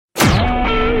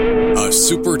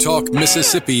SuperTalk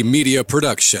Mississippi Media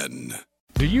production.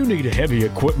 Do you need heavy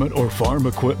equipment or farm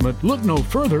equipment? Look no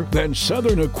further than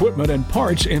Southern Equipment and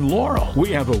Parts in Laurel. We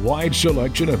have a wide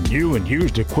selection of new and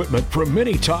used equipment from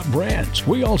many top brands.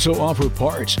 We also offer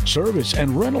parts, service,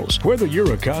 and rentals. Whether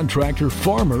you're a contractor,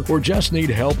 farmer, or just need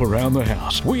help around the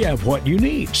house, we have what you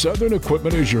need. Southern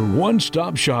Equipment is your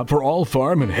one-stop shop for all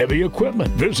farm and heavy equipment.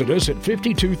 Visit us at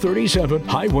 5237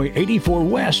 Highway 84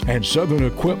 West and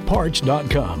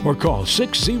SouthernEquipParts.com or call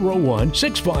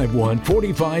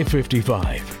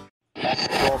 601-651-4555.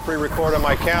 I'll pre-record on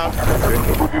my count.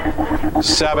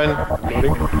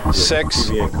 7,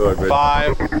 6,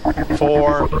 5,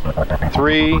 4,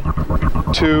 3,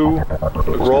 2.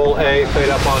 Roll A, fade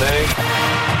up on A.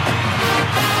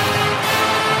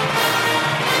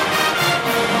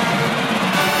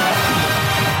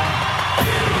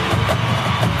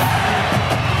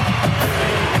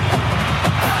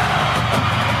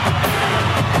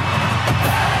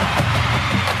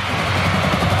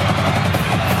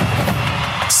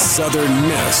 Southern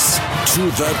Miss to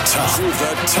the top.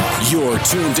 You're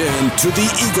tuned in to the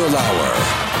Eagle Hour.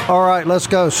 All right, let's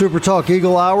go. Super Talk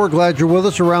Eagle Hour. Glad you're with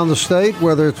us around the state,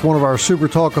 whether it's one of our Super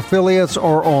Talk affiliates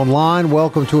or online.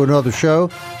 Welcome to another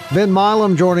show. Ben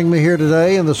Milam joining me here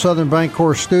today in the Southern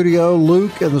Bancorp studio.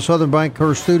 Luke in the Southern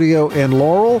Bancorp studio in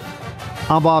Laurel.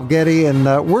 I'm Bob Getty, and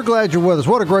we're glad you're with us.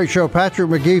 What a great show. Patrick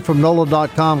Magee from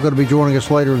NOLA.com going to be joining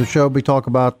us later in the show. We talk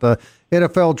about the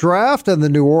NFL Draft and the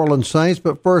New Orleans Saints.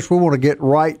 But first, we want to get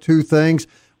right to things.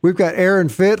 We've got Aaron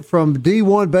Fitt from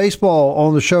D1Baseball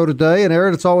on the show today. And,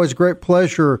 Aaron, it's always a great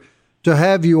pleasure to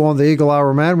have you on the Eagle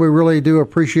Hour, man. We really do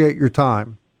appreciate your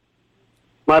time.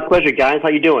 My pleasure, guys. How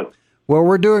you doing? Well,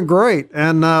 we're doing great.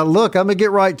 And, look, I'm going to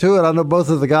get right to it. I know both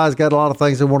of the guys got a lot of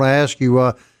things they want to ask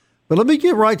you. But let me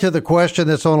get right to the question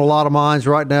that's on a lot of minds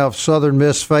right now of Southern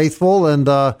Miss faithful. And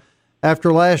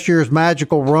after last year's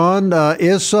magical run,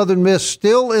 is Southern Miss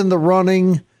still in the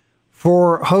running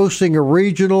for hosting a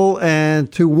regional?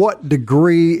 And to what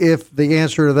degree, if the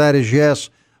answer to that is yes,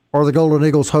 are the Golden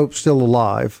Eagles' hopes still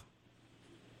alive?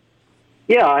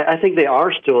 Yeah, I think they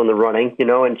are still in the running,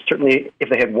 and certainly if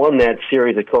they had won that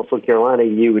series at Coastal Carolina,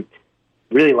 you would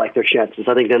really like their chances.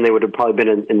 I think then they would have probably been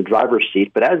in the driver's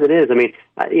seat. But as it is,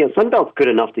 Sunbelt's good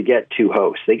enough to get two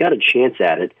hosts. They got a chance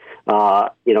at it.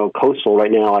 Coastal right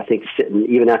now, I think, sitting,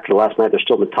 even after last night, they're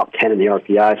still in the top 10 in the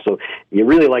RPI. So you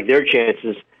really like their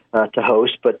chances to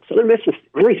host. But Southern Miss is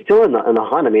really still in the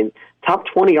hunt. Top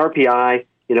 20 RPI,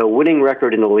 winning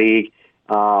record in the league,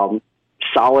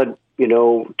 solid,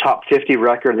 top 50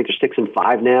 record. I think they're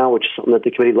 6-5 now, which is something that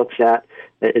the committee looks at.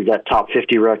 Is that top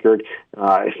 50 record,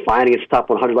 finding its top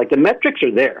 100. Like, the metrics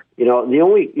are there. The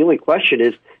only question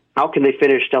is, how can they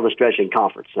finish down the stretch in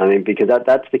conference? Because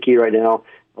that's the key right now.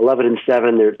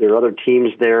 11-7. There are other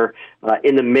teams there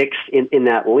in the mix in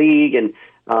that league, and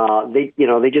they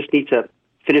just need to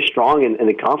finish strong in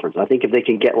the conference. I think if they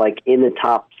can get in the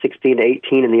top 16 to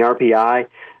 18 in the RPI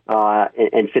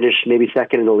and finish maybe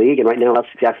second in the league, and right now that's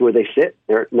exactly where they sit.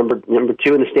 They're number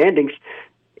 2 in the standings.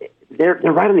 They're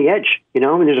right on the edge,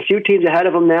 there's a few teams ahead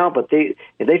of them now, but if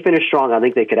they finish strong, I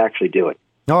think they could actually do it.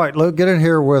 All right, Luke, get in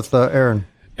here with Aaron.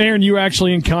 Aaron, you were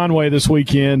actually in Conway this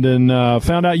weekend and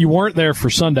found out you weren't there for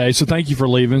Sunday, so thank you for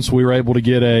leaving. So we were able to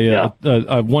get a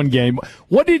one game.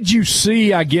 What did you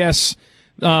see, I guess,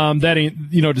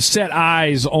 to set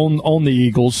eyes on the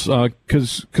Eagles?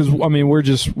 Because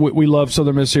we love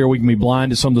Southern Miss here. We can be blind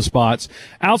to some of the spots.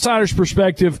 Outsider's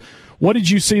perspective, what did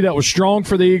you see that was strong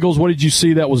for the Eagles? What did you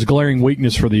see that was glaring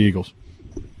weakness for the Eagles?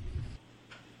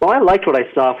 Well, I liked what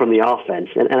I saw from the offense.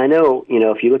 And I know,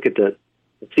 if you look at the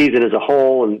season as a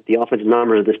whole and the offensive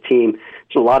numbers of this team,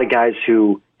 there's a lot of guys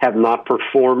who have not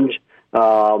performed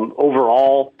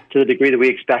overall to the degree that we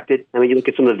expected. You look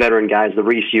at some of the veteran guys, the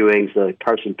Reese Ewings, the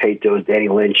Carson Paytos, Danny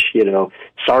Lynch,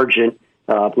 Sargent,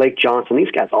 Blake Johnson.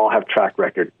 These guys all have track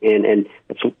record. And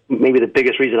that's maybe the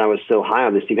biggest reason I was so high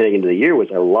on this team heading into the year was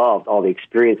I loved all the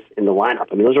experience in the lineup.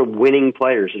 Those are winning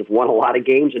players that have won a lot of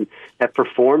games and have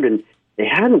performed, and they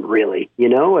haven't really,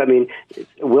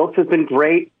 Wilkes has been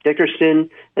great. Dickerson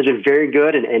has been very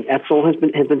good, and Etzel has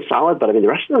been solid. But, the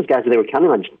rest of those guys that they were counting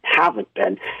on just haven't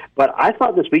been. But I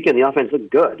thought this weekend the offense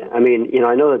looked good. I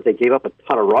know that they gave up a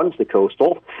ton of runs to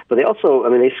Coastal, but they also,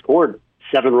 they scored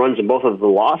 7 runs in both of the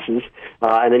losses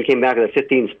and then came back at a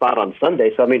 15 spot on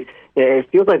Sunday. So, it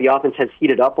feels like the offense has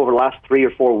heated up over the last 3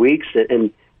 or 4 weeks,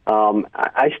 and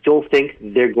I still think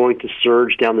they're going to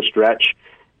surge down the stretch.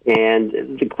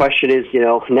 And the question is,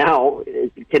 now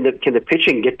can the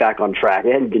pitching get back on track?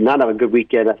 They did not have a good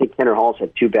weekend. I think Tanner Hall's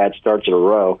had 2 bad starts in a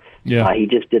row. Yeah. He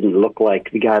just didn't look like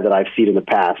the guy that I've seen in the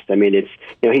past. I mean,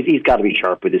 he's got to be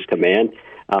sharp with his command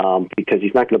because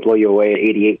he's not going to blow you away at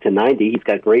 88 to 90. He's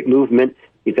got great movement.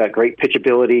 He's got great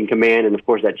pitchability and command, and of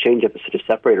course that changeup is such a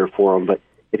separator for him. But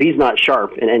if he's not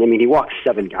sharp, and I mean, he walked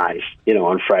 7 guys,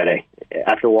 on Friday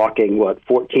after walking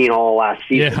 14 all last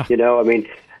season. Yeah. I mean.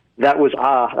 That was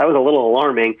a little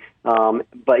alarming,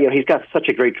 but he's got such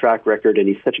a great track record and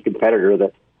he's such a competitor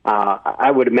that I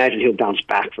would imagine he'll bounce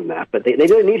back from that. But they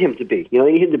didn't need him to be. They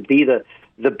need him to be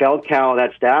the bell cow of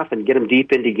that staff and get him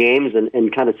deep into games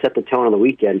and kind of set the tone on the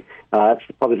weekend. That's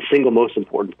probably the single most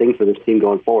important thing for this team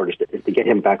going forward is to get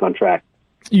him back on track.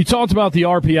 You talked about the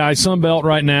RPI Sunbelt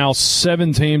right now,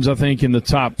 7 teams, I think, in the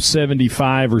top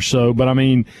 75 or so. But, I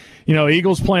mean,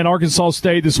 Eagles playing Arkansas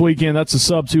State this weekend. That's a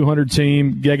sub-200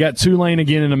 team. They got Tulane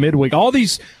again in the midweek. All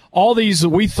these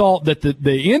we thought that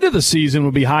the end of the season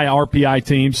would be high RPI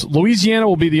teams. Louisiana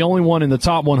will be the only one in the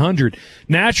top 100.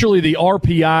 Naturally, the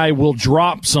RPI will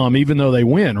drop some even though they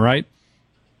win, right?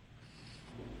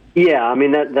 Yeah, I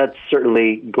mean, that's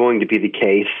certainly going to be the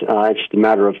case. It's just a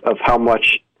matter of how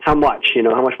much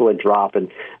will it drop? And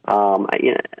I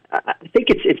think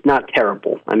it's not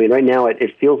terrible. I mean, right now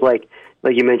it feels like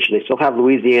you mentioned, they still have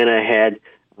Louisiana ahead.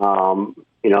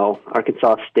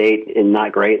 Arkansas State and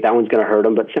not great. That one's going to hurt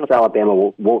them, but South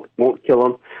Alabama won't kill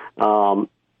them.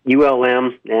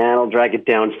 ULM, it'll drag it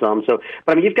down some. So,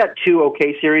 but I mean, you've got 2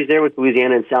 okay series there with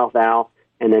Louisiana and South Al,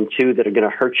 and then 2 that are going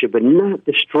to hurt you, but not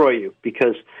destroy you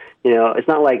because. It's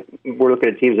not like we're looking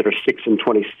at teams that are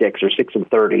 6-26 or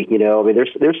 6-30. I mean,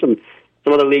 there's some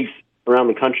other leagues around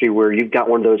the country where you've got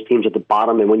one of those teams at the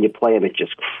bottom, and when you play them, it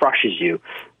just crushes you.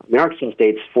 I mean, Arkansas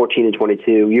State's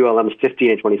 14-22, ULM's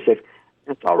 15-26.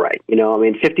 That's all right. I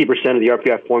mean, 50% of the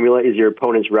RPI formula is your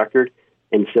opponent's record,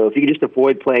 and so if you can just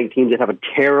avoid playing teams that have a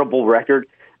terrible record,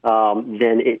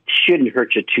 then it shouldn't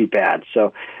hurt you too bad.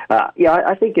 So,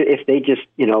 I think if they just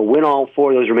win all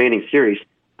 4 of those remaining series.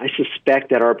 I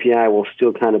suspect that RPI will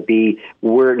still kind of be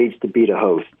where it needs to be to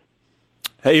host.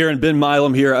 Hey, Aaron, Ben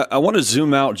Milam here. I want to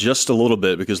zoom out just a little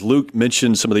bit because Luke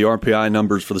mentioned some of the RPI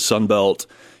numbers for the Sun Belt.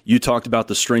 You talked about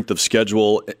the strength of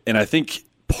schedule, and I think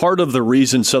part of the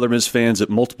reason Southern Miss fans at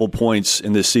multiple points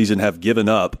in this season have given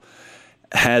up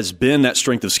has been that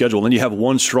strength of schedule. And then you have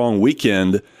one strong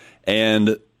weekend,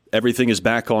 and everything is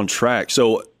back on track.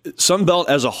 So Sun Belt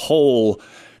as a whole,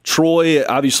 Troy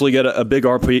obviously got a big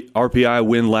RPI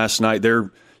win last night.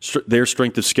 Their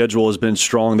strength of schedule has been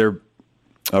strong. Their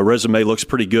resume looks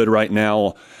pretty good right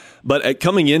now. But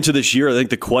coming into this year, I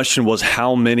think the question was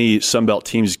how many Sun Belt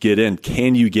teams get in.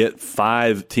 Can you get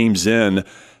 5 teams in?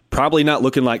 Probably not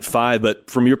looking like 5, but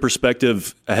from your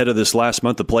perspective ahead of this last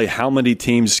month of play, how many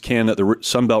teams can the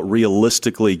Sun Belt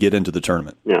realistically get into the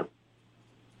tournament? Yeah.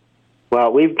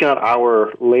 Well, we've got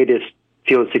our latest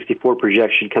Field 64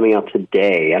 projection coming out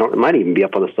today. It might even be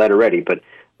up on the site already, but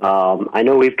I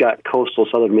know we've got Coastal,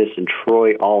 Southern Miss, and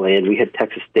Troy all in. We had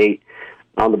Texas State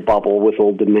on the bubble with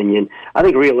Old Dominion. I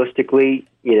think realistically,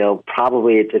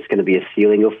 probably it's going to be a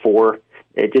ceiling of 4.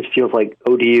 It just feels like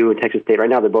ODU and Texas State right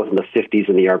now, they're both in the 50s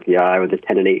in the RPI with a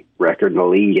 10-8 record in the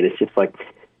league, and it's just like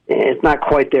it's not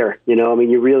quite there. I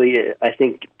mean, you really, I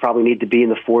think, probably need to be in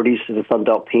the 40s as a Sun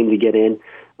Belt team to get in.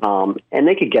 And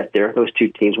they could get there, those 2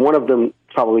 teams. One of them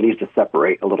probably needs to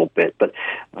separate a little bit. But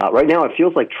right now it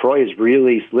feels like Troy has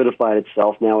really solidified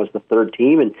itself now as the 3rd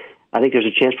team. And I think there's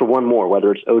a chance for one more,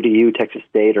 whether it's ODU, Texas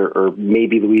State, or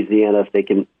maybe Louisiana if they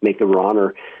can make the run.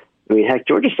 Or, I mean, heck,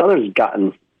 Georgia Southern's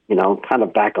gotten, kind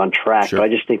of back on track. Sure. But I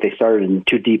just think they started in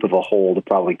too deep of a hole to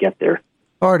probably get there.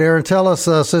 All right, Aaron, tell us,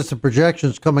 since the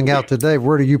projection's coming out today,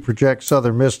 where do you project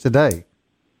Southern Miss today?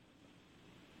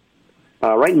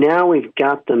 Right now, we've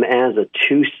got them as a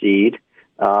 2 seed,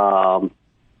 and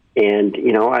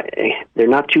they're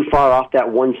not too far off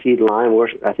that 1 seed line. We're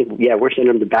sending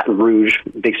them to Baton Rouge.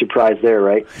 Big surprise there,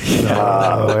 right?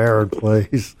 Aaron,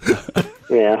 please.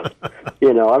 Yeah,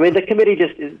 I mean, the committee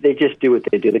just do what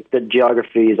they do. The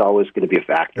geography is always going to be a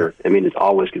factor. I mean, it's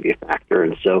always going to be a factor,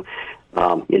 and so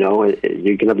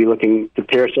you're going to be looking to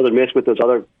pair Southern Miss with those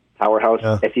other powerhouse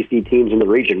SEC teams in the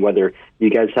region, whether you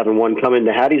guys having one come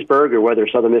into Hattiesburg or whether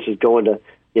Southern Miss is going to,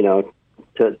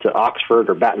 to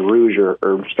Oxford or Baton Rouge or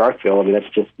Starkville. I mean,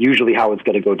 that's just usually how it's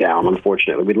going to go down,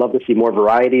 unfortunately. We'd love to see more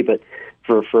variety, but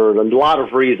for a lot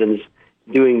of reasons,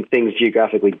 doing things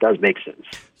geographically does make sense.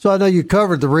 So I know you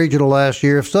covered the regional last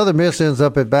year. If Southern Miss ends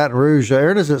up at Baton Rouge,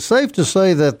 Aaron, is it safe to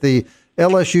say that the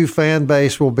LSU fan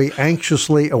base will be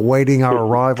anxiously awaiting our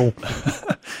arrival?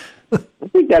 I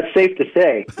think that's safe to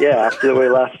say. Yeah, after the way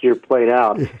last year played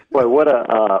out. Boy, what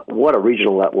a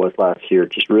regional that was last year.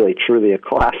 Just really, truly a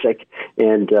classic.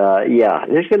 And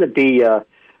there's going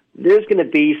to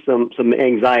be some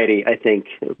anxiety, I think,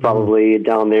 probably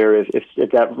down there if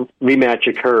that rematch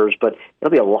occurs. But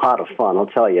it'll be a lot of fun, I'll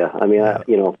tell you. I mean,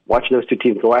 watching those two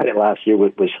teams go at it last year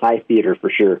was high theater for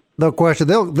sure. No question.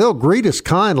 They'll greet us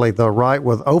kindly, though, right,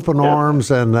 with open arms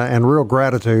and real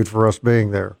gratitude for us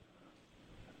being there.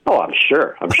 Oh, I'm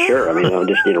sure. I mean,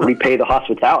 just repay the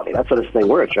hospitality. That's how this thing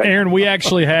works, right? Aaron, we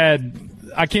actually had,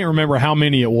 I can't remember how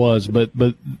many it was, but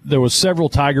there was several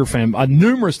Tiger fans,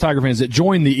 numerous Tiger fans that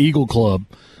joined the Eagle Club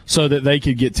so that they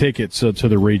could get tickets to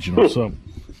the regional. So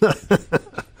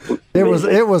it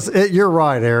was. You're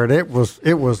right, Aaron. It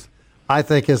was. I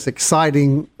think as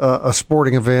exciting a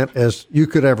sporting event as you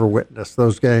could ever witness.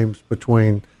 Those games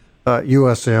between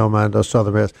USM and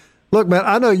Southern Miss. Look, man,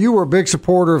 I know you were a big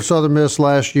supporter of Southern Miss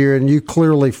last year, and you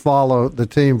clearly follow the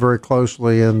team very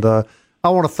closely, and I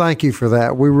want to thank you for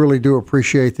that. We really do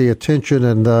appreciate the attention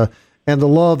and the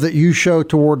love that you show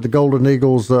toward the Golden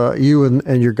Eagles, you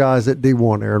and your guys at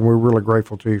D1, Aaron. We're really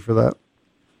grateful to you for that.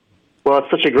 Well,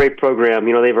 it's such a great program.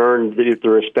 They've earned the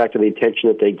respect and the attention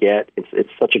that they get.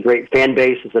 It's such a great fan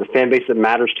base. It's a fan base that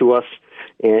matters to us.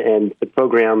 And the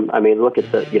program, I mean, look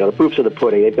at the proofs of the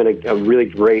pudding. They've been a really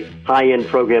great high-end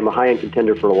program, a high-end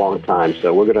contender for a long time.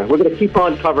 So we're gonna keep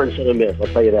on covering Southern Miss. I'll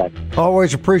tell you that.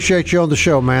 Always appreciate you on the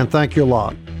show, man. Thank you a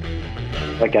lot.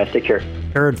 All right, guys, take care.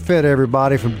 Aaron Fitt,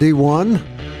 everybody, from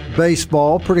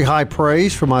D1Baseball. Pretty high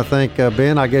praise from, I think,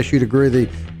 Ben, I guess you'd agree, the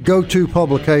go-to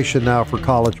publication now for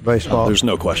college baseball. There's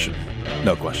no question.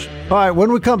 No question. All right,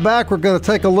 when we come back, we're going to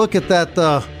take a look at that.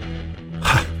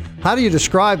 How do you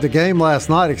describe the game last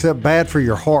night except bad for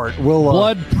your heart?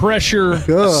 Blood pressure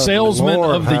salesman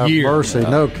Lord of the year. Mercy,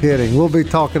 no kidding. We'll be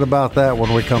talking about that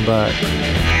when we come back.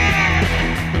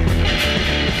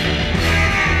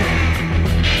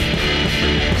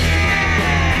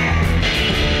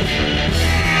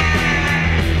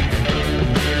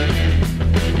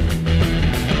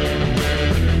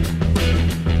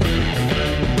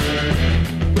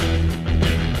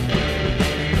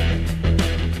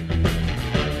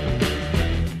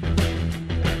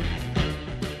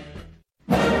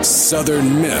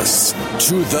 Southern Miss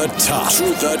to the top. To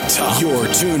the top. You're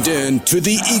tuned in to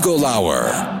the Eagle Hour.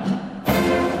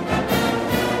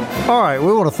 All right,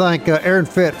 we want to thank Aaron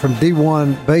Fitt from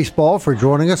D1Baseball for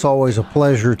joining us. Always a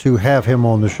pleasure to have him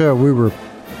on the show. We were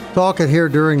talking here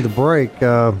during the break,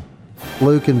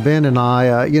 Luke and Ben and I.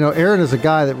 Aaron is a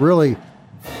guy that really,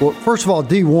 well, first of all,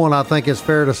 D1, I think it's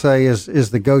fair to say, is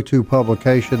the go-to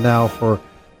publication now for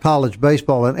college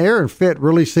baseball. And Aaron Fitt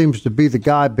really seems to be the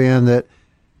guy, Ben, that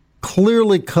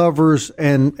clearly covers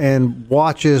and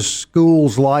watches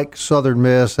schools like Southern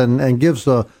Miss and gives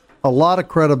a lot of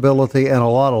credibility and a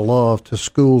lot of love to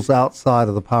schools outside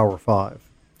of the Power Five.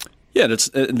 Yeah,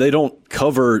 they don't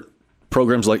cover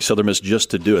programs like Southern Miss just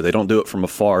to do it. They don't do it from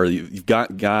afar. You've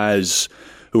got guys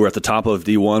who are at the top of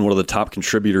D1, one of the top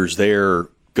contributors there,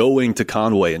 going to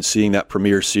Conway and seeing that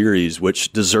premier series,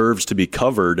 which deserves to be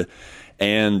covered.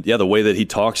 And, yeah, the way that he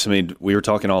talks, I mean, we were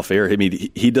talking off air. I mean,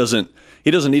 he doesn't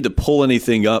need to pull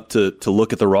anything up to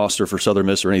look at the roster for Southern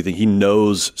Miss or anything. He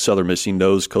knows Southern Miss. He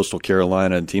knows Coastal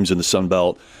Carolina and teams in the Sun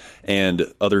Belt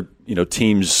and other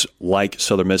teams like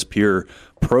Southern Miss peer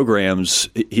programs.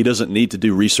 He doesn't need to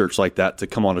do research like that to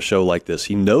come on a show like this.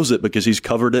 He knows it because he's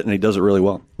covered it and he does it really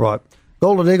well. Right.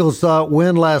 Golden Eagles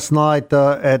win last night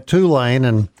at Tulane,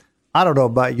 and I don't know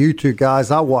about you two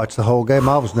guys. I watched the whole game.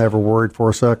 I was never worried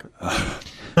for a second.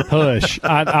 Hush.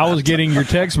 I was getting your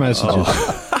text messages.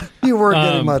 You were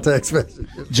getting my text messages.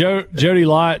 Jody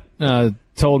Lott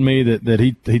told me that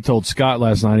he told Scott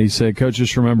last night, he said, Coach,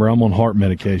 just remember, I'm on heart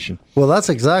medication. Well, that's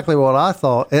exactly what I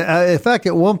thought. In fact,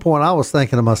 at one point I was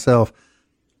thinking to myself,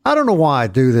 I don't know why I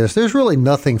do this. There's really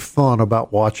nothing fun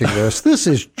about watching this. This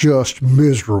is just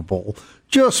miserable.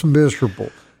 Just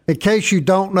miserable. In case you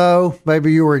don't know,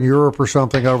 maybe you were in Europe or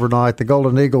something overnight, the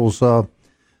Golden Eagles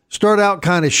start out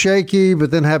kind of shaky, but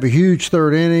then have a huge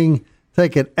third inning,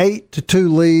 take an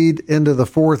 8-2 lead into the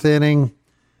fourth inning.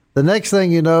 The next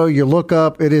thing you know, you look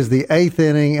up, it is the eighth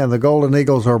inning, and the Golden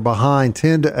Eagles are behind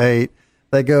 10-8.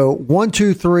 They go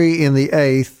 1-2-3 in the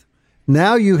eighth.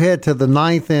 Now you head to the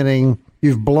ninth inning.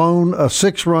 You've blown a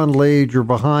 6-run lead. You're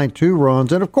behind 2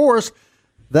 runs. And, of course,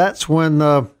 that's when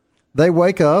they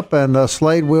wake up, and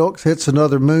Slade Wilkes hits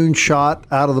another moonshot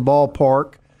out of the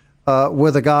ballpark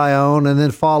with a guy on, and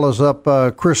then follows up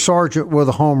Chris Sargent with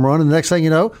a home run. And the next thing you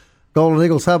know, Golden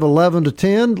Eagles have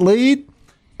 11-10 lead,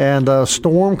 and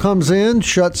Storm comes in,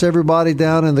 shuts everybody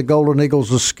down, and the Golden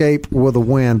Eagles escape with a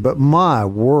win. But my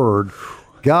word,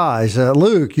 Guys,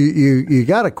 Luke, you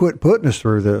got to quit putting us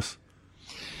through this.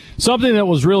 Something that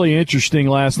was really interesting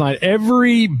last night,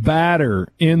 every batter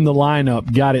in the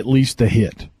lineup got at least a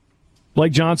hit.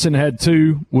 Blake Johnson had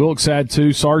 2, Wilkes had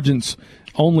 2, Sargent's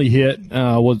only hit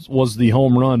was the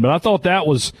home run. But I thought that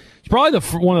was probably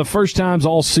one of the first times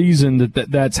all season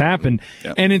that's happened.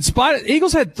 Yep. And in spite,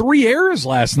 Eagles had 3 errors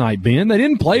last night, Ben. They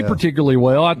didn't play particularly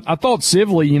well. I thought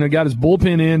Sibley, got his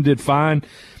bullpen in, did fine.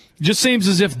 Just seems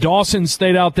as if Dawson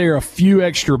stayed out there a few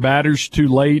extra batters too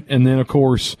late, and then, of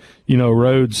course,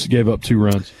 Rhodes gave up 2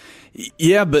 runs.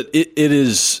 Yeah, but it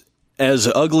is as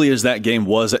ugly as that game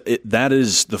was. That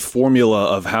is the formula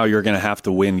of how you're going to have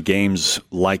to win games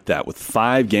like that. With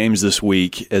 5 games this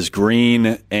week, as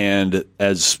green and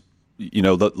as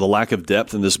the lack of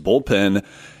depth in this bullpen,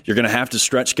 you're going to have to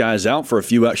stretch guys out for a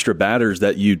few extra batters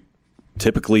that you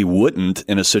typically wouldn't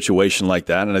in a situation like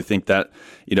that. And I think that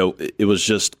it was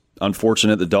just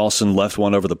unfortunate that Dawson left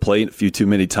one over the plate a few too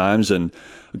many times, and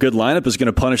a good lineup is going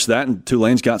to punish that, and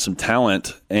Tulane's got some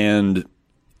talent, and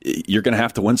you're going to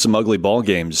have to win some ugly ball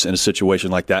games in a situation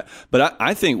like that. But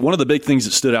I think one of the big things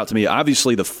that stood out to me,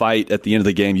 obviously the fight at the end of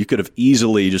the game, you could have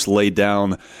easily just laid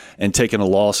down and taken a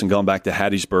loss and gone back to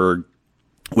Hattiesburg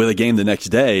with a game the next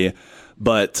day,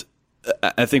 but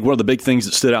I think one of the big things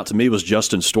that stood out to me was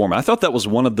Justin Storm. I thought that was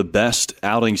one of the best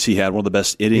outings he had, one of the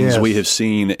best innings we have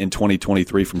seen in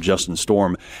 2023 from Justin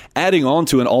Storm, adding on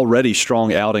to an already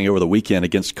strong outing over the weekend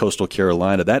against Coastal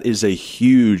Carolina. That is a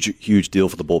huge, huge deal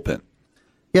for the bullpen.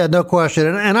 Yeah, no question.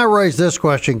 And I raised this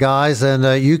question, guys,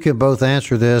 and you can both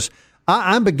answer this.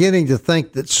 I'm beginning to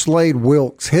think that Slade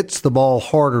Wilkes hits the ball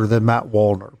harder than Matt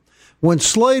Wallner. When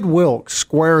Slade Wilkes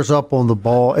squares up on the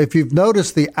ball, if you've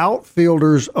noticed the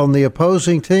outfielders on the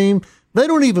opposing team, they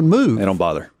don't even move. They don't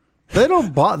bother. They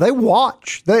don't bother. They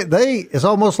watch. It's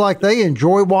almost like they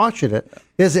enjoy watching it.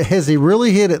 Has he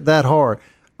really hit it that hard?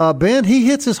 Ben, he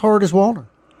hits as hard as Wallner.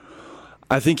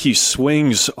 I think he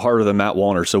swings harder than Matt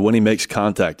Wallner, so when he makes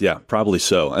contact, yeah, probably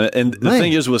so. And the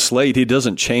thing is with Slade, he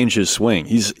doesn't change his swing.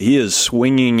 He is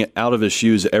swinging out of his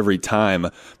shoes every time.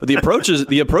 But the approach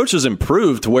is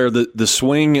improved to where the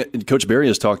swing, Coach Berry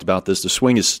has talked about this, the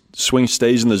swing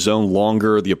stays in the zone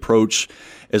longer. The approach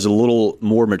is a little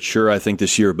more mature, I think,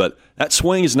 this year. But that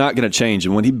swing is not going to change.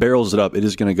 And when he barrels it up, it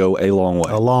is going to go a long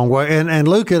way. A long way. And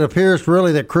Luke, it appears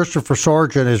really that Christopher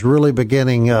Sargent is really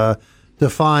beginning to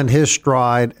find his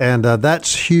stride, and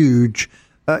that's huge.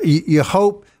 You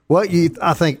hope.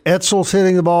 I think Etzel's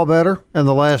hitting the ball better in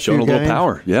the last few games. Showing a little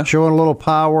power, yeah. Showing a little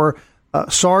power.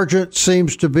 Sargent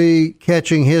seems to be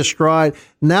catching his stride.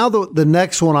 Now the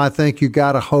next one I think you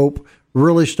got to hope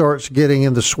really starts getting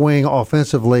in the swing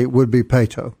offensively would be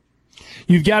Pato.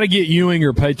 You've got to get Ewing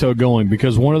or Pato going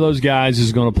because one of those guys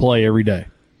is going to play every day.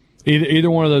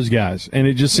 Either one of those guys. And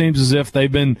it just seems as if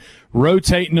they've been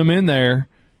rotating them in there,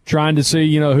 trying to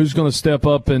see, who's going to step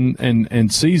up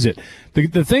and seize it.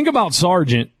 The thing about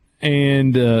Sargent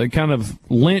and kind of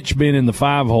Lynch being in the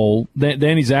 5-hole,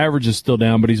 Danny's average is still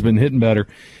down, but he's been hitting better,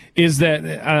 is that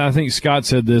I think Scott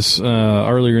said this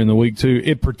earlier in the week too,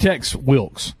 it protects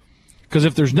Wilkes. Because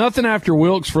if there's nothing after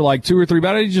Wilkes for like 2 or 3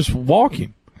 batters, you just walk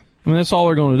him. I mean, that's all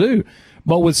they're going to do.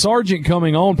 But with Sargent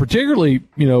coming on, particularly,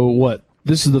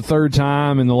 this is the 3rd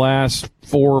time in the last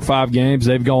 4 or 5 games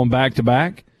they've gone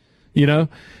back-to-back.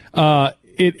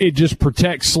 It just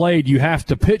protects Slade. You have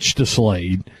to pitch to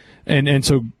Slade. And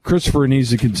so Christopher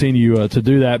needs to continue to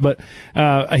do that. But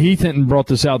Heath Hinton brought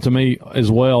this out to me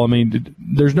as well. I mean,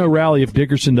 there's no rally if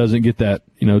Dickerson doesn't get that,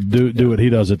 do what he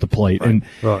does at the plate.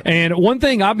 Right. And one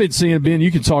thing I've been seeing, Ben,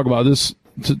 you can talk about this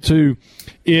too,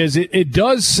 is it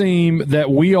does seem that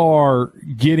we are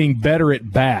getting better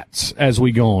at bats as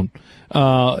we go on.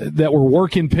 That we're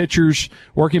working pitchers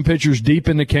deep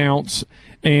in the counts,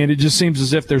 and it just seems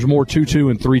as if there's more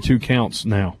 2-2 and 3-2 counts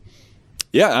now.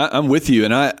 Yeah, I'm with you,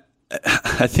 and I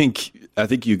think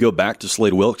you go back to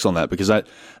Slade Wilkes on that because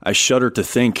I shudder to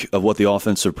think of what the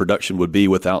offensive production would be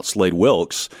without Slade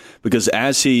Wilkes, because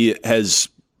as he has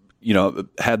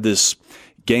had this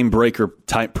game breaker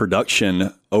type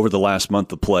production over the last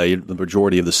month of play, the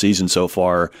majority of the season so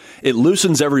far, it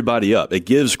loosens everybody up. It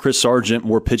gives Chris Sargent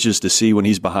more pitches to see when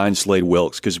he's behind Slade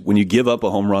Wilkes, because when you give up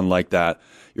a home run like that,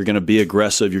 you're going to be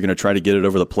aggressive. You're going to try to get it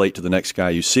over the plate to the next guy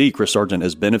you see. Chris Sargent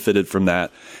has benefited from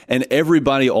that. And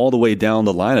everybody all the way down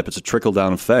the lineup, it's a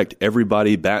trickle-down effect.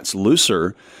 Everybody bats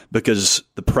looser because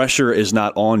the pressure is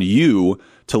not on you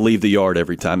to leave the yard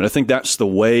every time. And I think that's the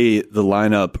way the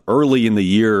lineup early in the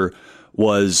year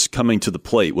was coming to the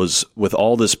plate, was with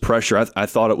all this pressure. I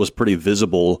thought it was pretty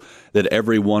visible that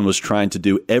everyone was trying to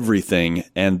do everything,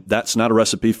 and that's not a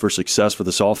recipe for success for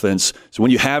this offense. So when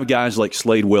you have guys like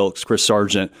Slade Wilkes, Chris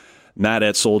Sargent, Matt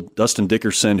Etzel, Dustin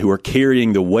Dickerson, who are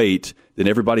carrying the weight, then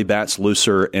everybody bats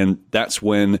looser, and that's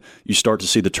when you start to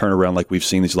see the turnaround like we've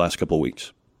seen these last couple of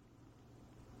weeks.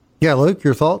 Yeah, Luke,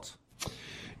 your thoughts?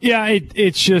 Yeah,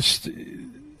 it's just,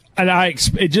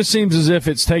 it just seems as if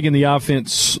it's taking the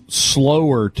offense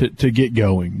slower to get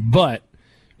going. But it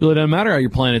really doesn't matter how you're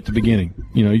playing at the beginning.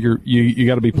 You know, you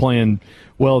got to be playing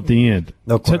well at the end.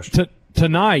 No question.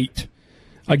 Tonight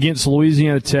against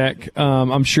Louisiana Tech,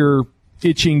 I'm sure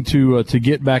itching to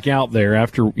get back out there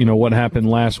after what happened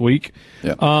last week.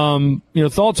 Yeah.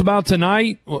 Thoughts about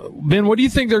tonight, Ben? What do you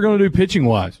think they're going to do pitching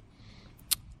wise?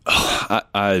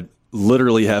 I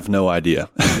literally have no idea.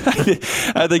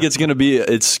 I think it's going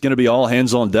to be all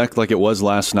hands on deck like it was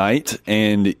last night,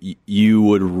 and you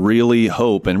would really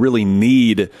hope and really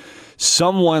need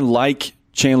someone like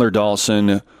Chandler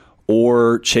Dawson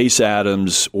or Chase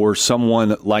Adams or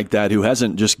someone like that who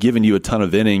hasn't just given you a ton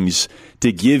of innings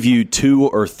to give you 2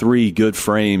 or 3 good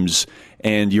frames,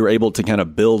 and you're able to kind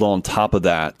of build on top of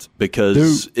that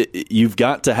because you've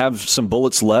got to have some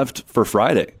bullets left for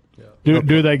Friday.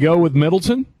 Do they go with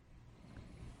Middleton?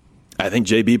 I think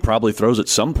JB probably throws at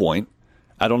some point.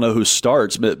 I don't know who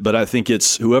starts, but I think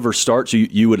it's whoever starts,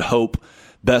 you would hope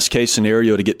best case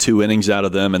scenario to get 2 innings out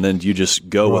of them, and then you just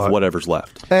go with whatever's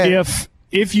left.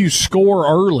 If you score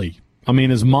early, I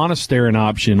mean, is Monaster an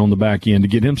option on the back end to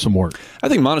get him some work? I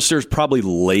think Monaster's probably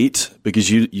late because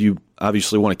you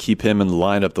obviously want to keep him in the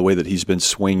lineup the way that he's been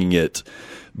swinging it.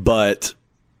 But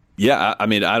yeah, I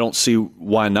mean, I don't see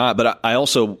why not. But I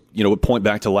also, would point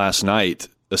back to last night,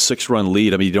 a 6-run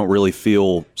lead. I mean, you don't really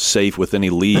feel safe with any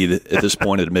lead at this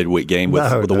point at a midweek game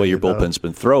with the way your bullpen's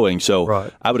been throwing.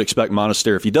 So I would expect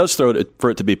Monaster, if he does throw it, for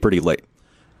it to be pretty late.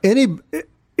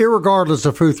 Irregardless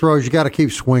of who throws, you got to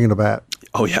keep swinging the bat.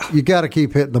 Oh, yeah. You got to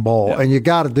keep hitting the ball, and you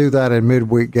got to do that in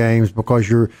midweek games because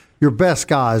your best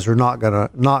guys are not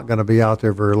gonna be out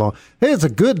there very long. Hey, it's a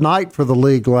good night for the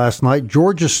league last night.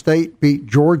 Georgia State beat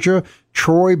Georgia.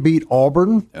 Troy beat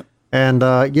Auburn. Yep.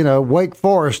 And, Wake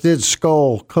Forest did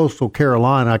skull Coastal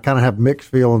Carolina. I kind of have mixed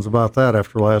feelings about that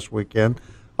after last weekend.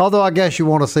 Although I guess you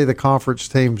want to see the conference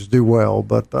teams do well.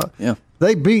 But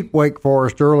they beat Wake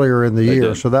Forest earlier in the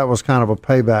year, so that was kind of a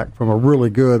payback from a really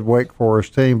good Wake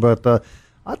Forest team. But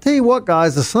I tell you what,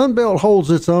 guys, the Sun Belt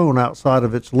holds its own outside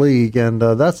of its league, and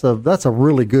that's a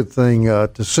really good thing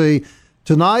to see.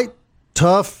 Tonight,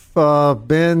 tough.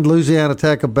 Ben, Louisiana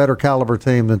Tech, a better caliber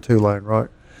team than Tulane, right?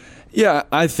 Yeah,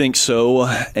 I think so.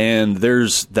 And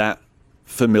there's that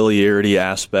familiarity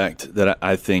aspect that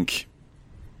I think,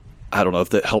 I don't know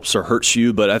if that helps or hurts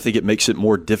you, but I think it makes it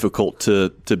more difficult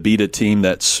to beat a team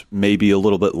that's maybe a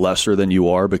little bit lesser than you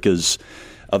are because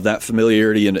of that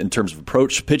familiarity in terms of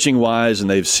approach pitching-wise, and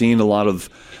they've seen a lot of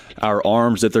our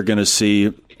arms that they're going to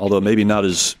see, although maybe not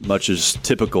as much as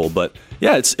typical. But,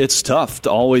 yeah, it's tough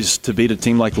to beat a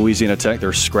team like Louisiana Tech.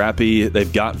 They're scrappy.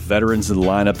 They've got veterans in the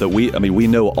lineup that we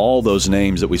know all those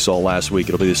names that we saw last week.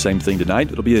 It'll be the same thing tonight.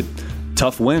 It'll be a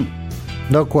tough win.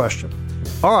 No question.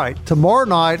 All right, tomorrow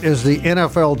night is the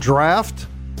NFL Draft.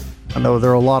 I know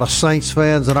there are a lot of Saints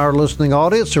fans in our listening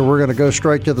audience, so we're going to go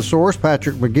straight to the source,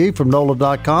 Patrick Magee from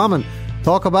NOLA.com, and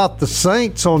talk about the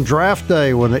Saints on draft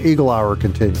day when the Eagle Hour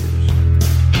continues.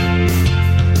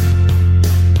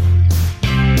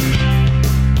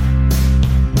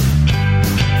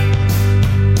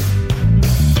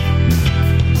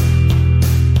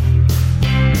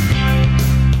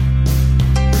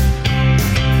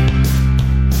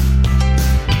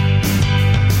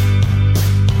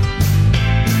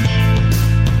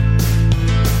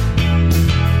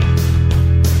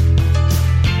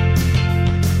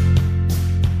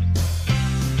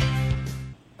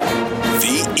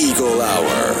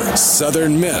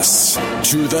 Southern Miss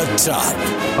to the top.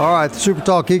 All right, the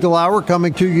SuperTalk Eagle Hour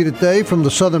coming to you today from the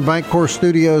Southern Bancorp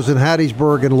Studios in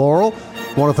Hattiesburg and Laurel.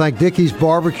 I want to thank Dickey's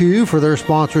Barbecue for their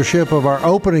sponsorship of our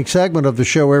opening segment of the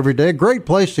show every day. Great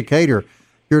place to cater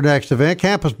your next event.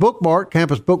 Campus Bookmart,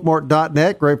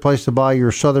 campusbookmart.net. Great place to buy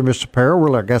your Southern Miss apparel.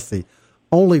 Really, I guess the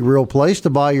only real place to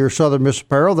buy your Southern Miss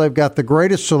apparel. They've got the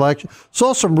greatest selection.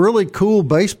 Saw some really cool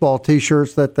baseball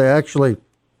T-shirts that they actually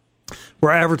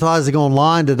were advertising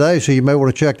online today, so you may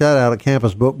want to check that out at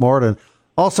Campus Bookmart. And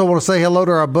also want to say hello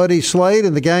to our buddy Slade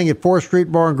and the gang at 4th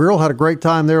Street Bar and Grill. Had a great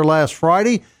time there last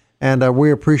Friday, and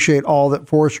we appreciate all that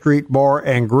 4th Street Bar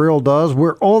and Grill does.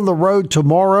 We're on the road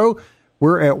tomorrow.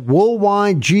 We're at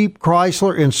Woolwine Jeep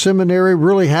Chrysler in Seminary.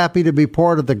 Really happy to be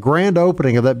part of the grand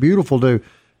opening of that beautiful new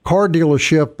car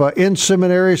dealership in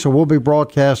Seminary, so we'll be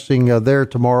broadcasting there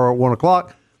tomorrow at 1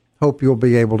 o'clock. Hope you'll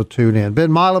be able to tune in.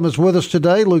 Ben Milam is with us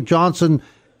today. Luke Johnson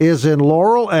is in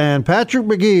Laurel. And Patrick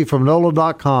Magee from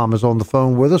NOLA.com is on the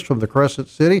phone with us from the Crescent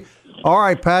City. All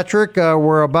right, Patrick,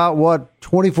 we're about,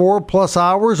 24 plus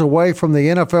hours away from the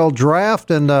NFL draft,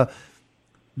 and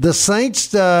the Saints,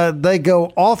 they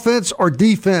go offense or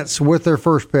defense with their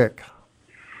first pick?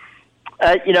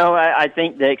 I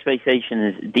think the expectation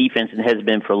is defense and has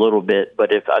been for a little bit,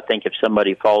 but if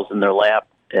somebody falls in their lap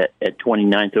at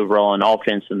 29th overall in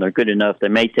offense and they're good enough, they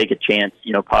may take a chance,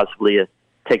 possibly a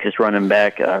Texas running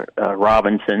back,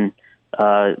 Robinson,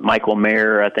 Michael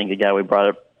Mayer, I think the guy we brought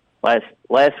up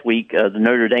last week, the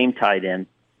Notre Dame tight end.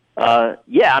 There's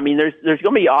going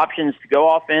to be options to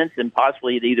go offense and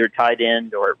possibly at either tight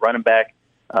end or running back.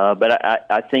 But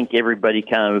I think everybody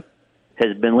kind of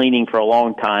has been leaning for a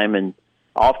long time, and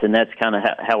often that's kind of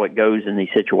how it goes in these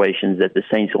situations, that the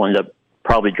Saints will end up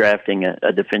probably drafting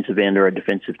a defensive end or a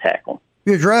defensive tackle.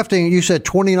 You're drafting, you said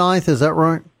 29th, is that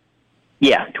right?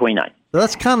 Yeah, 29th.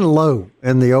 That's kind of low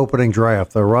in the opening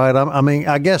draft, though, right? I mean,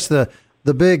 I guess the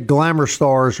big glamour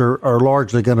stars are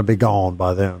largely going to be gone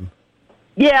by then.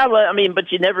 Yeah,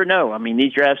 but you never know. I mean,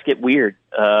 these drafts get weird.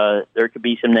 There could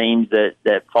be some names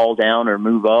that fall down or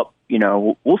move up.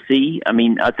 We'll see. I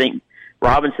mean, I think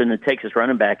Robinson, the Texas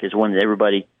running back, is one that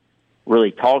everybody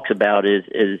really talks about.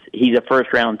 Is he's a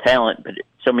first-round talent, but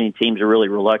so many teams are really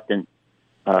reluctant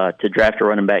to draft a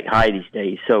running back high these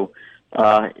days. So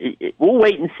we'll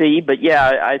wait and see. But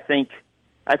yeah, I think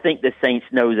the Saints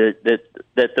know that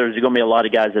there's going to be a lot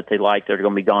of guys that they like that are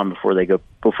going to be gone before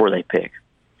they pick.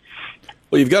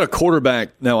 Well, you've got a quarterback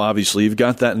now, obviously. You've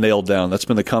got that nailed down. That's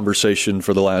been the conversation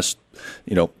for the last,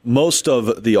 most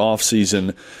of the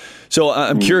offseason. So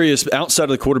I'm curious, outside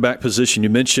of the quarterback position, you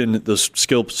mentioned the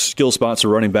skill spots are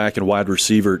running back and wide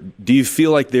receiver. Do you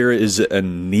feel like there is a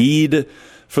need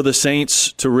for the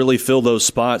Saints to really fill those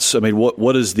spots? I mean,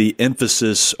 what is the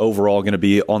emphasis overall going to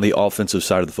be on the offensive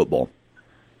side of the football?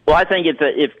 Well, I think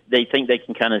if they think they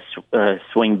can kind of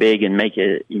swing big and make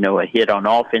a hit on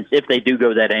offense, if they do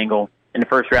go that angle in the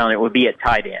first round, it would be at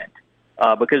tight end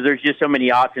because there's just so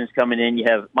many options coming in. You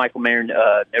have Michael Mayer,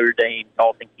 Notre Dame,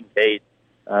 Dalton Kincaid,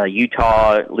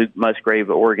 Utah, Luke Musgrave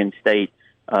at Oregon State.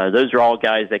 Those are all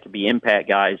guys that could be impact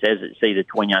guys, as say the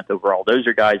 29th overall. Those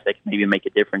are guys that can maybe make a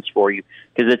difference for you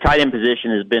because the tight end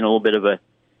position has been a little bit of a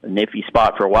niffy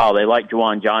spot for a while. They like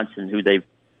Juwan Johnson, who they've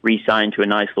re-signed to a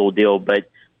nice little deal, but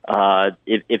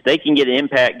if they can get an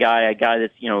impact guy, a guy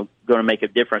that's going to make a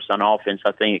difference on offense,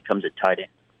 I think it comes at tight end.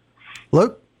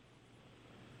 Luke?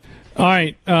 All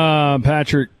right,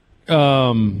 Patrick,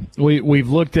 we've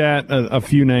looked at a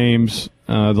few names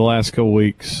the last couple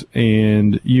weeks,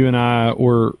 and you and I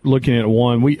were looking at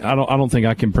one. I don't think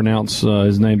I can pronounce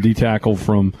his name. D-tackle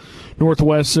from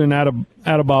Northwestern,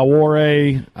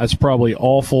 Adebawore. That's probably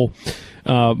awful,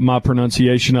 my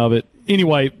pronunciation of it.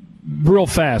 Anyway, real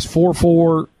fast,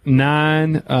 4'4",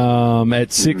 9 at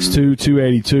 6'2",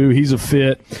 282. He's a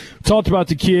fit. Talked about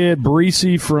the kid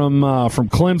Barisi from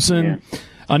Clemson. Yeah.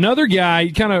 Another guy,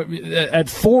 kind of at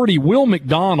 40, Will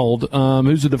McDonald,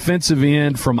 who's a defensive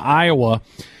end from Iowa.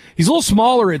 He's a little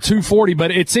smaller at 240,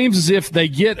 but it seems as if they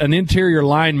get an interior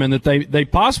lineman that they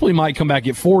possibly might come back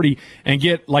at 40 and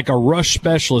get like a rush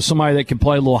specialist, somebody that can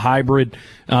play a little hybrid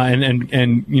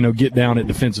and get down at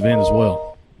defensive end as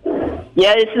well.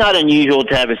 Yeah, it's not unusual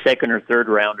to have a second or third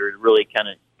rounder really kind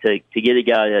of to get a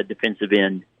guy at defensive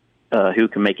end who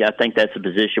can make it. I think that's a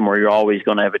position where you're always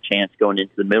going to have a chance going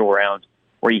into the middle rounds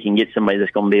where you can get somebody that's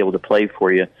going to be able to play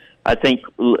for you. I think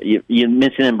you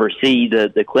mentioned in Bercy,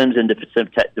 the Clemson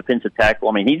defensive tackle.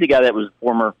 I mean, he's a guy that was a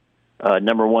former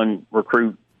number one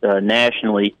recruit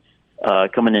nationally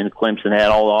coming into Clemson, had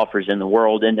all the offers in the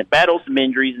world, and battled some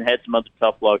injuries and had some other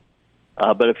tough luck.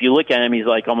 But if you look at him, he's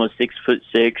like almost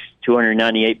 6'6",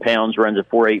 298 pounds, runs a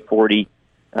 4.8 40,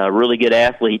 really good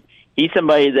athlete. He's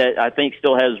somebody that I think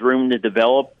still has room to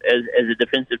develop as a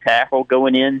defensive tackle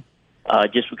going in.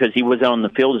 Just because he wasn't on the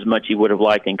field as much he would have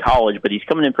liked in college, but he's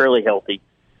coming in fairly healthy.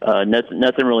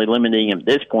 Nothing really limiting him at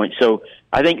this point. So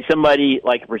I think somebody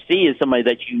like Rasee is somebody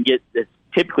that you can get that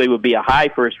typically would be a high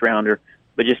first rounder,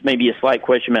 but just maybe a slight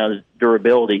question about his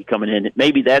durability coming in.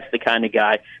 Maybe that's the kind of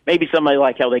guy. Maybe somebody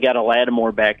like how they got a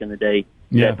Lattimore back in the day.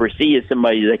 Yeah, Rasee is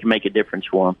somebody that can make a difference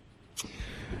for him.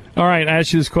 All right, I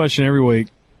ask you this question every week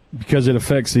because it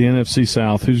affects the NFC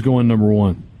South. Who's going number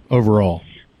one overall?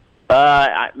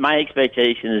 My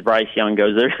expectation is Bryce Young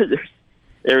goes.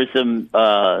 There's some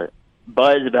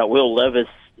buzz about Will Levis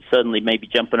suddenly maybe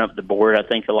jumping up the board. I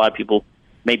think a lot of people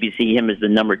maybe see him as the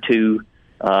number two.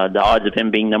 The odds of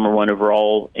him being number one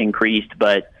overall increased,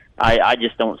 but I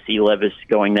just don't see Levis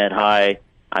going that high.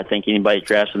 I think anybody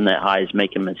drafts him that high is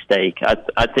making a mistake.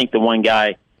 I think the one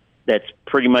guy that's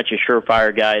pretty much a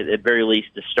surefire guy, at very least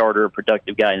a starter, a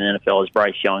productive guy in the NFL, is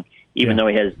Bryce Young. even though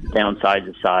he has downsides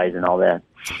of size and all that.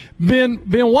 Ben,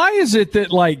 why is it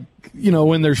that, like,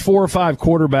 when there's 4 or 5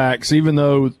 quarterbacks, even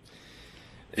though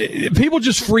people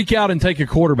just freak out and take a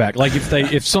quarterback, like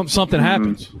if something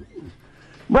happens?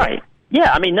 Right.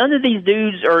 Yeah, I mean, none of these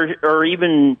dudes are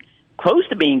even close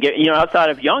to being, outside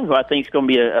of Young, who I think is going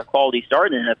to be a quality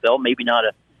start in the NFL, maybe not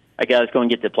a guy that's going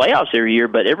to get to the playoffs every year,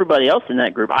 but everybody else in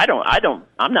that group,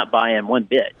 I'm not buying one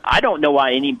bit. I don't know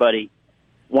why anybody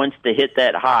wants to hit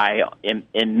that high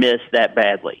and miss that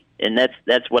badly. And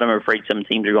that's what I'm afraid some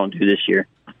teams are going to do this year.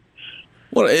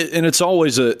 Well, and it's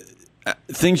always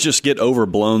things just get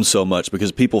overblown so much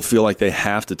because people feel like they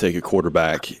have to take a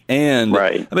quarterback. And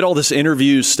right. I mean, all this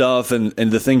interview stuff and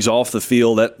the things off the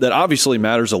field, that obviously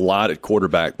matters a lot at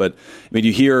quarterback. But I mean,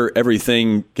 you hear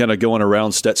everything kind of going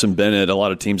around Stetson Bennett. A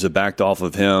lot of teams have backed off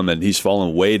of him, and he's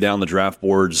fallen way down the draft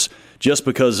boards just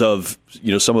because of,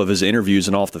 some of his interviews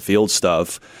and off the field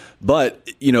stuff. But,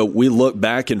 we look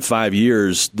back in 5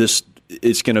 years,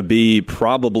 it's going to be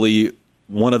probably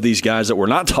one of these guys that we're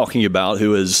not talking about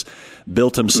who has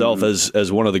built himself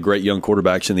as one of the great young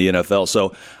quarterbacks in the NFL.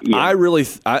 So yeah.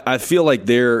 I feel like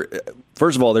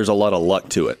first of all, there's a lot of luck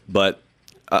to it, but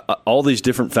all these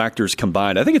different factors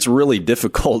combined, I think it's really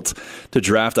difficult to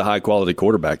draft a high quality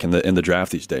quarterback in the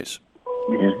draft these days.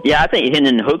 Yeah, I think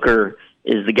Hendon Hooker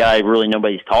is the guy really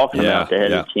nobody's talking about that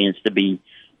has a chance to be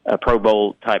a Pro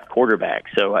Bowl type quarterback.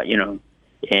 So, and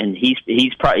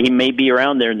he may be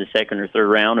around there in the second or third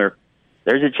round, or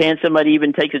there's a chance somebody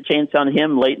even takes a chance on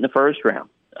him late in the first round.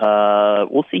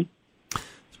 We'll see.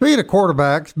 Speaking of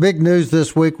quarterbacks, big news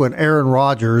this week when Aaron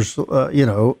Rodgers,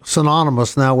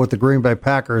 synonymous now with the Green Bay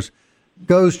Packers,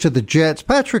 goes to the Jets.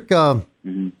 Patrick,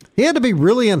 he had to be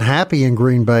really unhappy in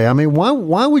Green Bay. I mean,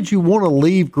 why would you want to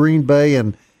leave Green Bay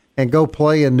and go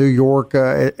play in New York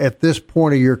at this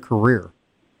point of your career?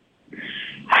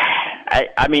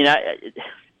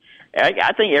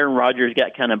 I think Aaron Rodgers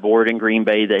got kind of bored in Green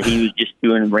Bay that he was just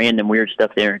doing random weird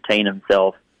stuff to entertain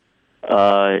himself.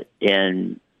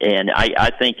 And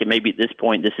I think maybe at this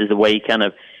point this is the way he kind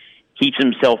of keeps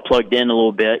himself plugged in a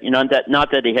little bit. Not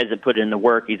that he hasn't put in the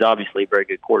work. He's obviously a very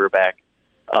good quarterback.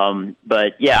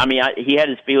 But yeah, I mean, he had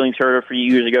his feelings hurt a few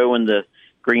years ago when the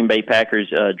Green Bay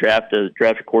Packers draft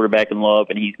a quarterback in Love,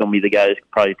 and he's going to be the guy that's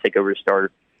probably take over the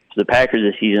starter for the Packers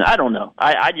this season. I don't know.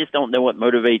 I just don't know what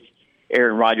motivates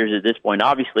Aaron Rodgers at this point.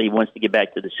 Obviously, he wants to get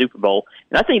back to the Super Bowl,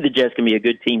 and I think the Jets can be a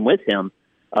good team with him.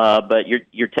 But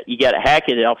you got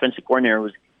Hackett, the offensive coordinator,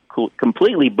 was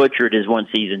completely butchered his one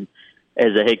season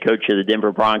as a head coach of the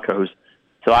Denver Broncos.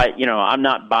 So I'm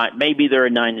not buying. Maybe they're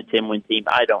a 9-10 win team.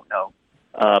 I don't know.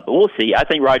 But we'll see. I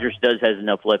think Rodgers has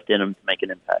enough left in him to make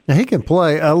an impact. Now, he can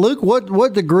play. Luke,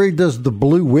 what degree does the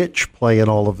Blue Witch play in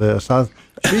all of this?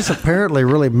 She's apparently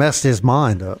really messed his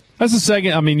mind up. That's the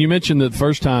second. I mean, you mentioned it the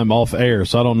first time off air,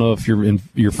 so I don't know if you're fascinated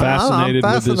with this individual.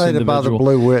 I'm fascinated by the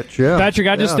Blue Witch, yeah. Patrick,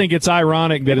 I just think it's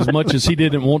ironic that as much as he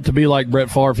didn't want to be like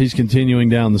Brett Favre, he's continuing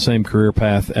down the same career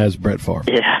path as Brett Favre.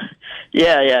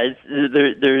 Yeah.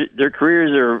 Their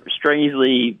careers are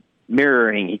strangely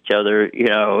mirroring each other,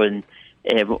 and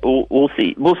we'll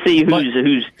see. We'll see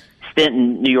whose stint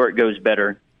in New York goes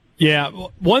better. Yeah.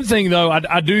 One thing, though,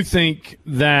 I do think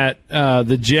that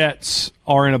the Jets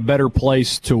are in a better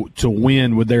place to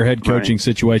win with their head coaching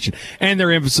situation and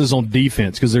their emphasis on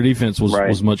defense, because their defense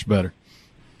was much better.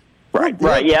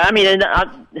 Right. Yeah. I mean, and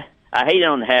I hate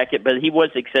on Hackett, but he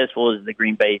was successful as the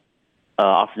Green Bay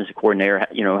offensive coordinator.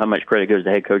 How much credit goes to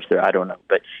the head coach there, I don't know.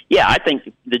 But, yeah, I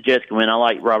think the Jets can win. I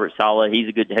like Robert Saleh. He's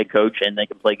a good head coach, and they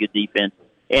can play good defense.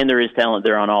 And there is talent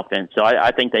there on offense. So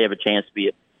I think they have a chance to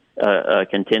be a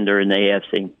contender in the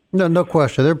AFC. No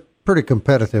question. They're a pretty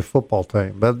competitive football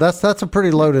team. But that's a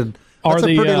pretty loaded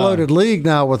loaded league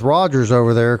now with Rodgers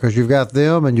over there, because you've got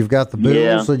them and you've got the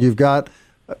Bills and you've got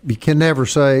 – you can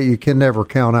never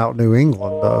count out New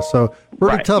England. So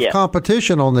pretty tough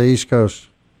competition on the East Coast.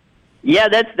 Yeah,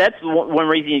 that's one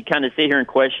reason you kind of sit here and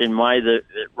question why the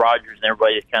Rodgers and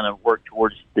everybody has kind of worked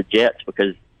towards the Jets,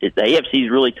 because the AFC is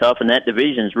really tough and that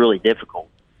division is really difficult.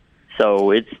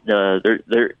 So it's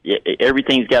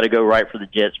everything's got to go right for the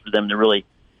Jets for them to really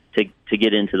to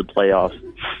get into the playoffs.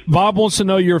 Bob wants to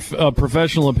know your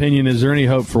professional opinion. Is there any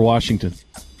hope for Washington?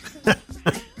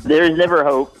 There's never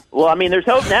hope. Well, I mean, there's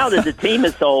hope now that the team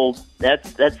is sold.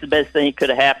 That's the best thing that could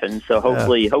have happened. So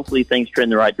hopefully things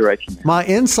trend the right direction. My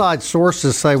inside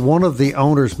sources say one of the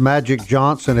owners, Magic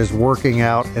Johnson, is working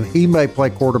out, and he may play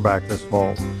quarterback this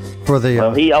fall for the.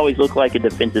 Well, he always looked like a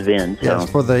defensive end. So. Yes,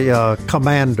 for the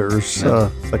Commanders.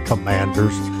 The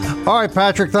Commanders. All right,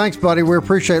 Patrick. Thanks, buddy. We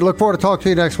appreciate it. Look forward to talking to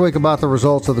you next week about the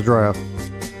results of the draft.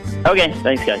 Okay,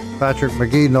 thanks, guys. Patrick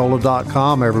Magee,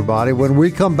 NOLA.com, everybody. When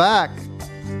we come back,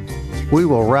 we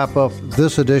will wrap up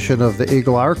this edition of the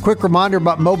Eagle Hour. Quick reminder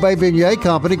about Mobay Beignet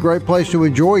Company. Great place to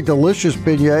enjoy delicious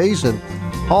beignets and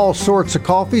all sorts of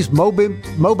coffees. Mobay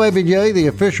Beignet, the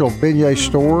official beignet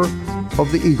store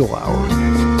of the Eagle Hour.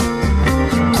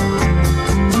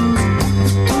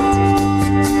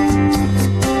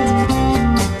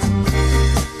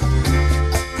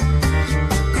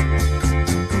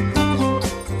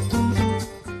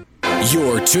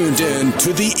 You're tuned in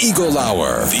to the Eagle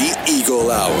Hour. The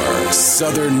Eagle Hour.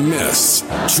 Southern Miss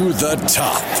to the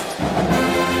top.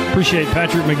 Appreciate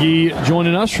Patrick Magee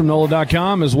joining us from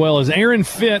NOLA.com, as well as Aaron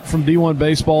Fitt from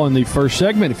D1Baseball in the first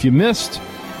segment. If you missed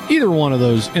either one of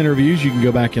those interviews, you can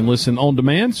go back and listen on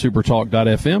demand,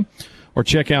 supertalk.fm, or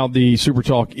check out the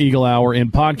SuperTalk Eagle Hour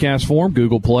in podcast form,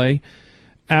 Google Play,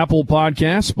 Apple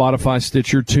Podcasts, Spotify,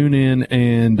 Stitcher, TuneIn,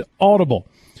 and Audible.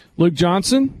 Luke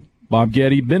Johnson, Bob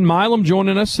Getty, Ben Milam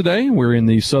joining us today. We're in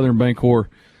the Southern Bancorp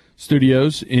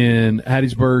studios in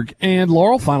Hattiesburg and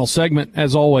Laurel. Final segment,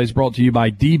 as always, brought to you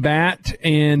by DBAT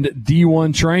and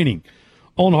D1 Training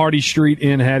on Hardy Street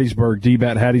in Hattiesburg,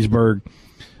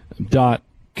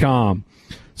 dbathattiesburg.com.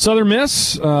 Southern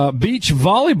Miss Beach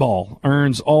Volleyball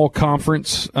earns all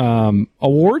conference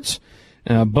awards,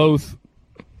 both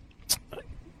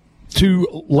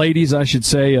two ladies, I should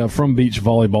say, from beach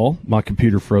volleyball. My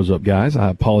computer froze up, guys. I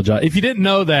apologize. If you didn't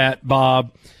know that,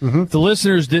 Bob, if the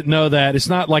listeners didn't know that, it's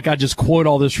not like I just quote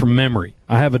all this from memory.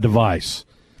 I have a device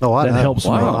that helps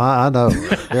me. I know.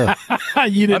 Yeah.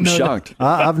 You didn't know shocked.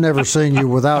 I've never seen you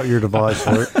without your device,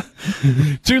 Luke.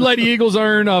 Two Lady Eagles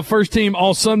earn first team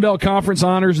All Sun Belt Conference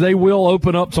honors. They will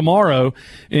open up tomorrow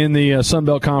in the Sun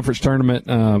Belt Conference tournament,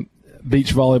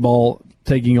 beach volleyball,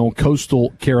 taking on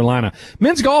Coastal Carolina.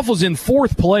 Men's golf was in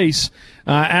fourth place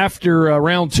after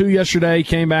round 2 yesterday.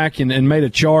 Came back and made a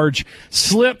charge.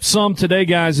 Slipped some today,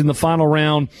 guys, in the final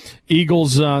round.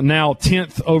 Eagles now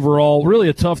 10th overall. Really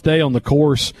a tough day on the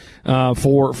course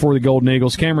for the Golden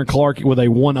Eagles. Cameron Clark with a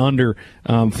 1-under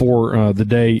for the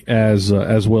day as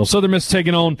well. Southern Miss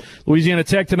taking on Louisiana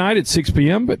Tech tonight at 6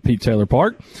 p.m. at Pete Taylor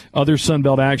Park. Other Sun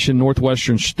Belt action,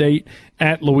 Northwestern State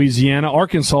at Louisiana.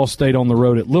 Arkansas State on the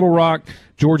road at Little Rock.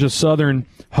 Georgia Southern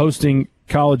hosting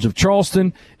College of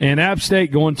Charleston, and App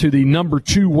State going to the number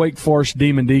 2 Wake Forest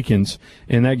Demon Deacons,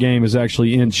 and that game is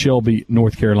actually in Shelby,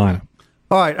 North Carolina.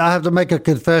 All right, I have to make a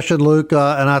confession, Luke,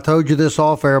 and I told you this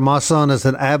off air. My son is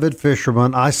an avid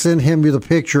fisherman. I sent him the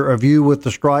picture of you with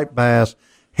the striped bass.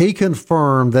 He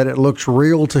confirmed that it looks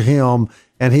real to him,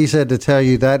 and he said to tell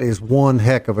you that is one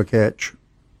heck of a catch.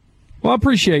 Well, I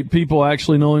appreciate people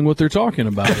actually knowing what they're talking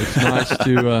about. It's nice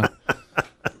to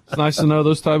it's nice to know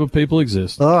those type of people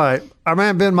exist. All right. Our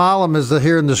man Ben Milam is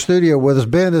here in the studio with us.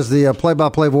 Ben is the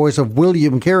play-by-play voice of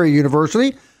William Carey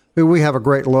University, who we have a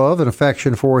great love and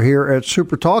affection for here at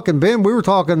Super Talk. And, Ben, we were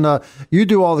talking, you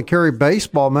do all the Carey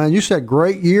baseball, man. You said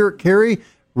great year at Carey,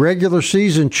 regular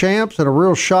season champs, and a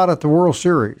real shot at the World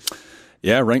Series.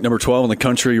 Yeah, ranked number 12 in the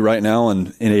country right now in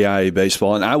NCAA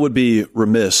baseball. And I would be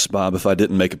remiss, Bob, if I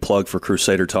didn't make a plug for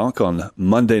Crusader Talk on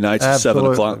Monday nights at 7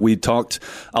 o'clock. We talked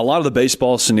a lot of the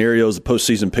baseball scenarios, the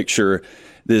postseason picture,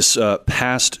 this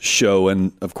past show.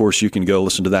 And, of course, you can go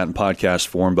listen to that in podcast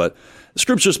form. But this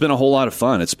group's just been a whole lot of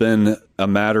fun. It's been a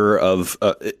matter of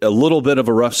a little bit of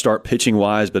a rough start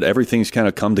pitching-wise, but everything's kind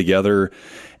of come together.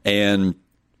 And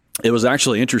it was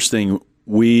actually interesting.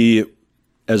 We,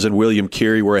 as in William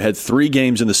Carey, we're ahead 3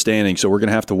 games in the standing, so we're going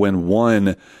to have to win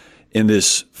 1 in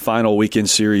this final weekend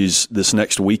series this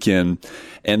next weekend.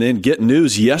 And then get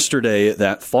news yesterday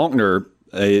that Faulkner,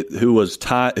 who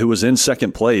was in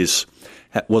second place,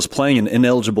 was playing an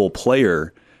ineligible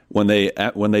player when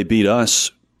they beat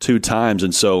us 2 times,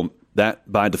 and so that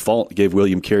by default gave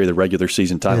William Carey the regular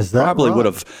season title. Probably right? Would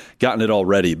have gotten it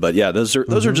already, but yeah, those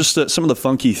are just some of the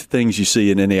funky things you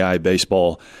see in NAIA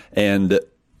baseball. And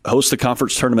host the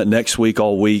conference tournament next week,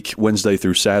 all week, Wednesday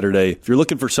through Saturday. If you're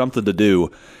looking for something to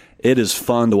do, it is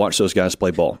fun to watch those guys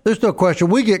play ball. There's no question.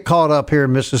 We get caught up here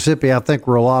in Mississippi. I think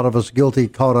we're a lot of us guilty,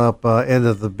 caught up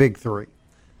into the big 3,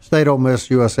 State, Ole Miss,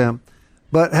 USM.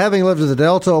 But having lived in the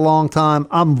Delta a long time,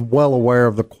 I'm well aware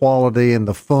of the quality and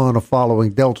the fun of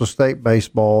following Delta State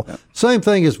baseball. Yep. Same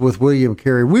thing as with William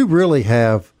Carey. We really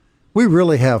have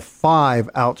 5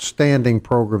 outstanding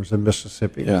programs in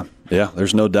Mississippi. Yeah,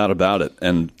 there's no doubt about it.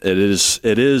 And it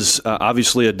is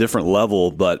obviously a different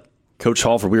level, but Coach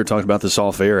Halford, we were talking about this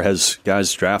off air, has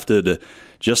guys drafted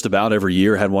just about every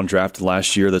year. Had one drafted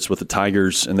last year that's with the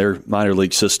Tigers in their minor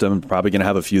league system. Probably going to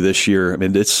have a few this year. I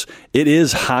mean, it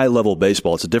is high-level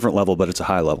baseball. It's a different level, but it's a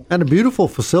high level. And a beautiful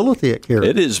facility at Carey.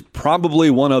 It is probably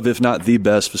one of, if not the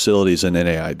best facilities in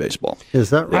NAIA baseball. Is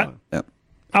that right? Yeah.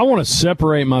 I want to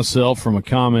separate myself from a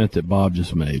comment that Bob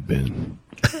just made, Ben.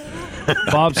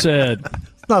 Bob said,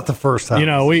 "It's not the first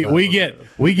time." We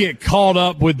get caught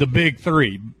up with the big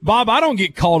three. Bob, I don't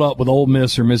get caught up with Ole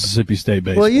Miss or Mississippi State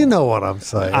baseball. Well, you know what I'm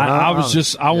saying. I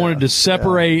wanted to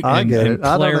separate and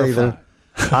clarify.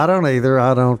 I don't either.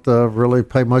 I don't really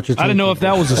pay much attention. I didn't know if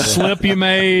that was a slip you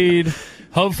made.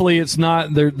 Hopefully it's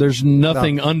not. There's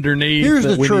nothing underneath. Here's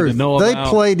that the we truth. need to know they about.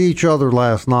 played each other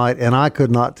last night, and I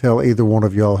could not tell either one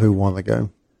of y'all who won the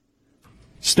game.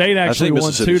 State actually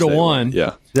won 2-1.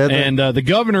 Yeah. And the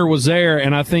governor was there,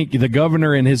 and I think the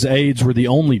governor and his aides were the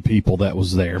only people that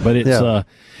was there. But it's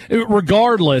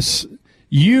regardless,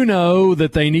 that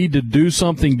they need to do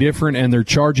something different, and they're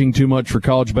charging too much for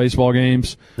college baseball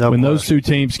games those two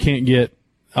teams can't get,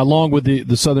 along with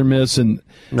the Southern Miss and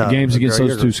games against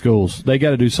those two schools. They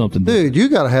got to do something different. Dude, you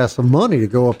got to have some money to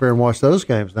go up there and watch those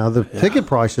games. Now, the ticket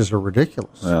prices are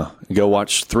ridiculous. Yeah. You go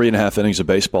watch 3.5 innings of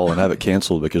baseball and have it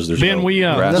canceled because there's Ben,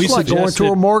 that's like going to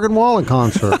a Morgan Wallen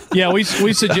concert. Yeah, we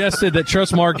suggested that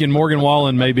Trustmark and Morgan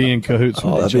Wallen may be in cahoots.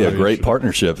 That'd be a great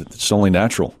partnership. It's only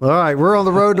natural. All right, we're on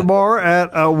the road tomorrow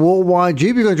at Wool-Wide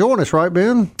Jeep. You're going to join us, right,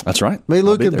 Ben? That's right. Me,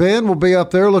 Luke, and Ben will be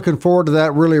up there. Looking forward to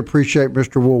that. Really appreciate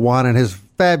Mr. Wool-Wide and his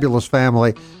fabulous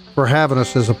family for having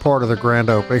us as a part of the grand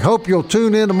opening. Hope you'll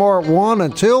tune in tomorrow at 1.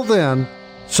 Until then,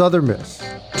 Southern Miss.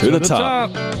 To the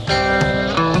top.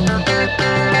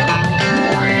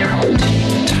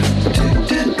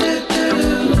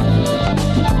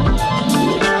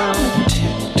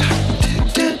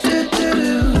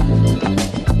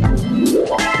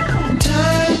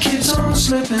 Time keeps on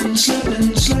slipping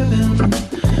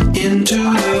into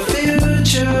the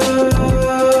future.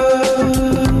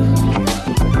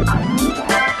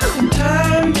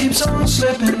 Keeps on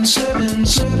slipping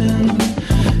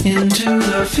into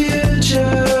the future.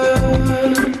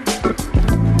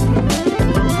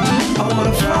 I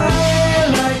wanna fly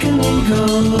like an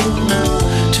eagle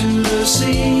to the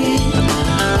sea.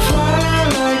 Fly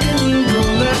like an eagle,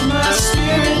 let my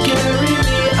spirit carry me.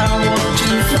 I want to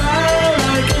fly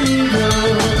like an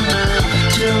eagle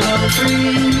till I'm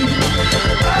free.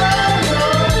 I go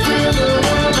through the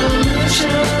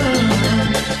revolution.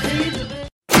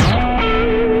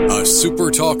 A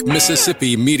SuperTalk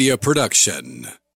Mississippi Media production.